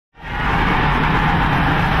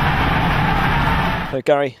So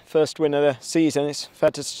Gary, first win of the season. It's fair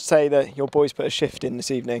to say that your boys put a shift in this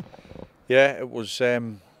evening. Yeah, it was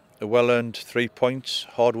a well-earned 3 points,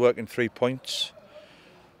 hard-working 3 points.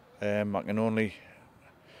 I can only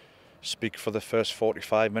speak for the first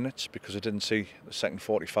 45 minutes because I didn't see the second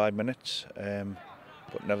 45 minutes.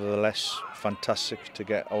 But nevertheless, fantastic to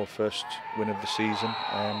get our first win of the season.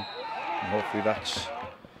 And hopefully that's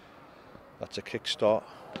a kick-start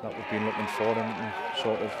that we've been looking for, and we can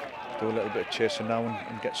sort of do a little bit of chasing now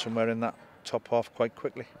and get somewhere in that top half quite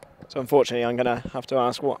quickly. So unfortunately, I'm going to have to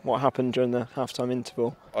ask what happened during the half-time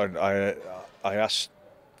interval. I asked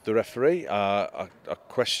the referee. I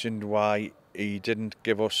questioned why he didn't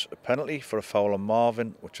give us a penalty for a foul on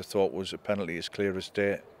Marvin, which I thought was a penalty as clear as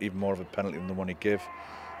day, even more of a penalty than the one he gave.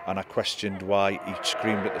 And I questioned why he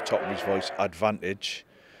screamed at the top of his voice, advantage,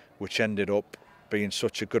 which ended up being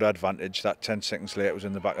such a good advantage that 10 seconds later it was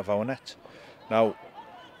in the back of our net. Now,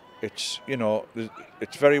 it's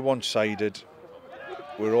very one-sided.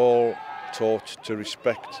 We're all taught to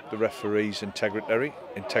respect the referee's integrity,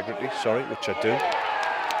 which I do.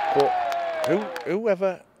 But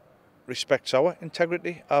whoever respects our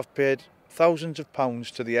integrity, I've paid thousands of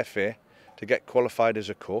pounds to the FA to get qualified as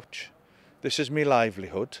a coach. This is my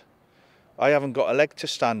livelihood. I haven't got a leg to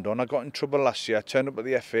stand on. I got in trouble last year. I turned up at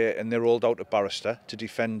the FA and they rolled out a barrister to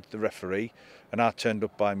defend the referee, and I turned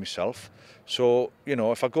up by myself. So,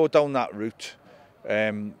 if I go down that route,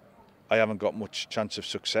 I haven't got much chance of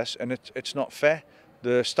success, and it's not fair.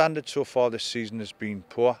 The standard so far this season has been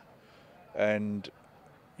poor, and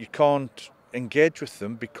you can't engage with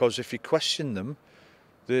them because if you question them,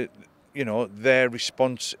 their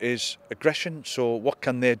response is aggression. So what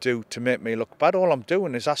can they do to make me look bad? All I'm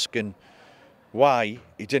doing is asking why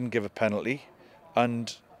he didn't give a penalty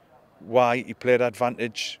and why he played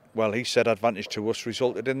advantage. Well, he said advantage to us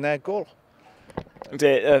resulted in their goal. Is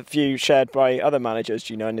it a view shared by other managers,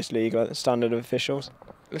 do you know, in this league, like the standard of officials?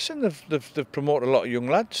 Listen, they've promoted a lot of young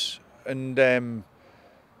lads, and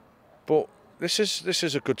but this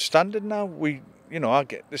is a good standard now.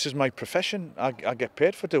 This is my profession. I get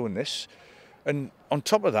paid for doing this, and on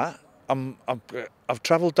top of that, I've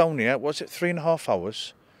travelled down here. Was it 3.5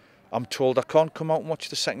 hours? I'm told I can't come out and watch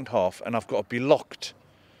the second half, and I've got to be locked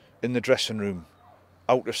in the dressing room,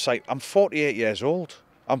 out of sight. I'm 48 years old.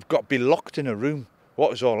 I've got to be locked in a room.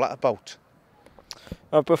 What is all that about?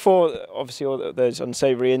 Before, obviously, all those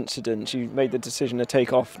unsavoury incidents, you made the decision to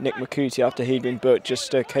take off Nick McCooty after he'd been booked.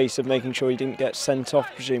 Just a case of making sure he didn't get sent off,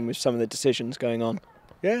 I presume, with some of the decisions going on.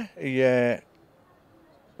 Yeah,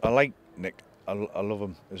 I like Nick. I love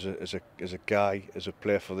him as a guy, as a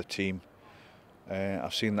player for the team.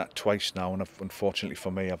 I've seen that twice now, and unfortunately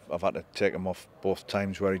for me, I've had to take him off both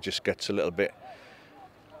times, where he just gets a little bit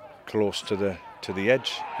close to the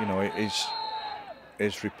edge.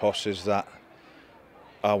 His riposte is that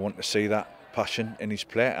I want to see that passion in his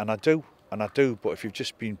play, and I do. But if you've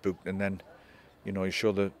just been booked and then, you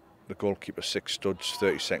show the goalkeeper 6 studs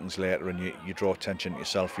 30 seconds later, and you draw attention to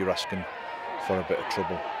yourself, you're asking for a bit of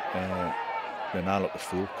trouble. Then I look the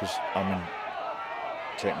fool because I'm in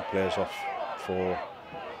taking players off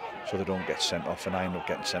so they don't get sent off, and I end up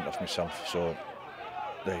getting sent off myself. So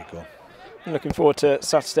there you go. I'm looking forward to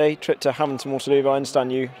Saturday, trip to Hamilton Waterloo. I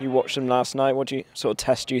understand you watched them last night. What sort of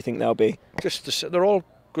test do you think they'll be? They're all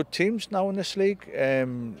good teams now in this league.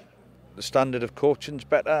 The standard of coaching's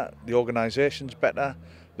better, the organisation's better,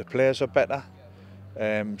 the players are better.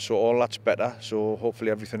 So all that's better. So hopefully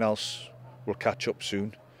everything else will catch up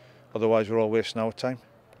soon. Otherwise we're all wasting our time.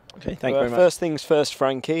 Okay, thank you very much. First things first,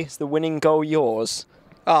 Frankie. Is the winning goal yours?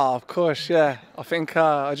 Oh, of course, yeah. I think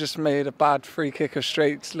I just made a bad free kick of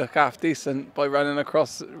straight look half decent by running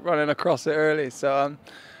across it early. So,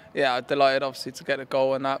 yeah, I'm delighted obviously to get a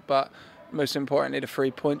goal and that. But most importantly, the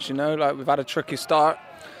 3 points. Like we've had a tricky start,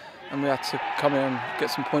 and we had to come in and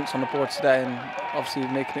get some points on the board today. And obviously,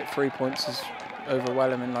 making it 3 points is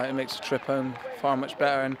overwhelming. Like it makes the trip home far much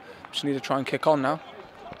better, and just need to try and kick on now.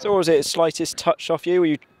 So, was it a slightest touch off you? Were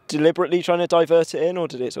you deliberately trying to divert it in, or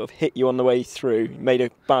did it sort of hit you on the way through? You made a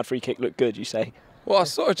bad free kick look good, you say? Well, I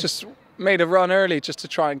sort of just made a run early just to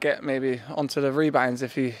try and get maybe onto the rebounds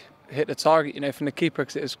if he hit the target, from the keeper,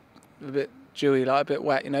 because it was a bit dewy, like a bit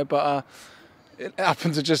wet, but it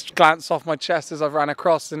happened to just glance off my chest as I ran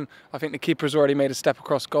across, and I think the keeper's already made a step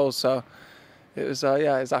across goal, so it was,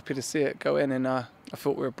 I was happy to see it go in, and I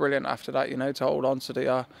thought we were brilliant after that, to hold on to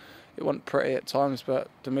the it wasn't pretty at times, but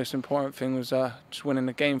the most important thing was just winning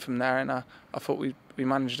the game from there, and I thought we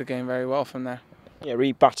managed the game very well from there. Yeah,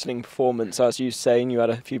 re-battling performance, as you saying. You had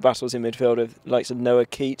a few battles in midfield with the likes of Noah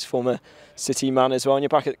Keats, former City man as well, and you're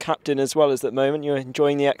back at captain as well as at the moment. You're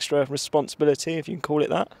enjoying the extra responsibility, if you can call it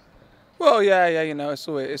that? Well, yeah, you know, it's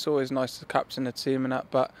always nice to captain the team and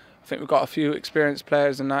that, but I think we've got a few experienced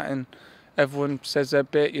players and that, and everyone says their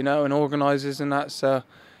bit, you know, and organises and that, so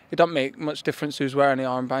it doesn't make much difference who's wearing the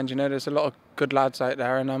armband. You know, there's a lot of good lads out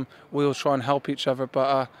there, and we all try and help each other.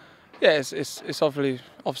 But yeah, it's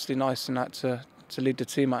obviously nice and that to lead the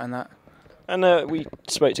team out in that. And we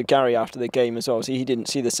spoke to Gary after the game as well. So he didn't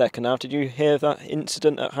see the second half. Did you hear that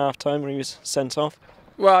incident at half time when he was sent off?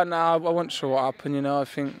 Well, no, I wasn't sure what happened. You know, I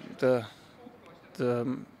think the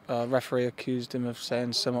referee accused him of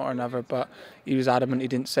saying something or another, but he was adamant he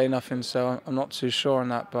didn't say nothing. So I'm not too sure on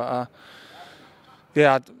that. But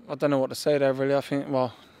yeah, I don't know what to say there really. I think,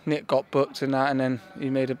 well, Nick got booked in that, and then he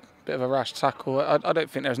made a bit of a rash tackle. I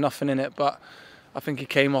don't think there's nothing in it, but I think he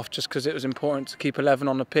came off just because it was important to keep 11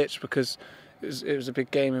 on the pitch, because it was a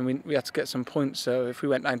big game and we had to get some points. So if we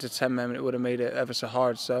went down to 10 men, it would have made it ever so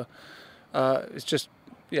hard. So it's just,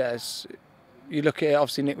 yeah, you look at it,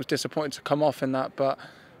 obviously Nick was disappointed to come off in that, but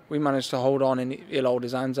we managed to hold on, and he'll hold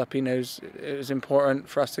his hands up. He knows it was important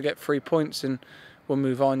for us to get 3 points, and we'll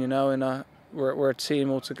move on, you know, and we're a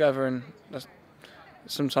team all together, and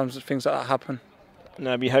sometimes things like that happen. And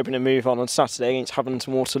I'll be hoping to move on Saturday against Hampton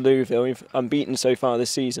Waterlooville. We've unbeaten so far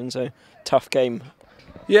this season, so tough game.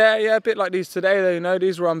 Yeah, a bit like these today though, you know,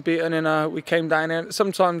 these were unbeaten, and we came down here.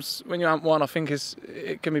 Sometimes when you haven't won, I think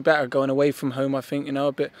it can be better going away from home, I think, you know,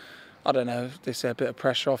 a bit, I don't know, they say a bit of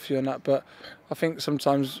pressure off you and that, but I think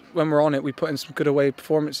sometimes when we're on it, we put in some good away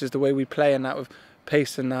performances, the way we play and that, with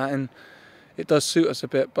pace and that, and it does suit us a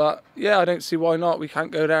bit. But yeah, I don't see why not. We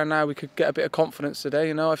can't go there now. We could get a bit of confidence today,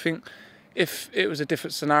 you know. I think if it was a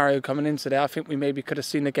different scenario coming in today, I think we maybe could have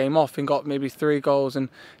seen the game off and got maybe 3 goals and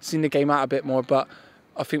seen the game out a bit more, but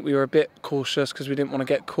I think we were a bit cautious because we didn't want to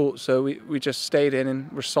get caught, so we just stayed in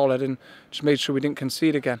and were solid and just made sure we didn't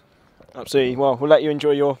concede again. Absolutely. Well, we'll let you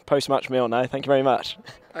enjoy your post-match meal now. Thank you very much.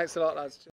 Thanks a lot, lads.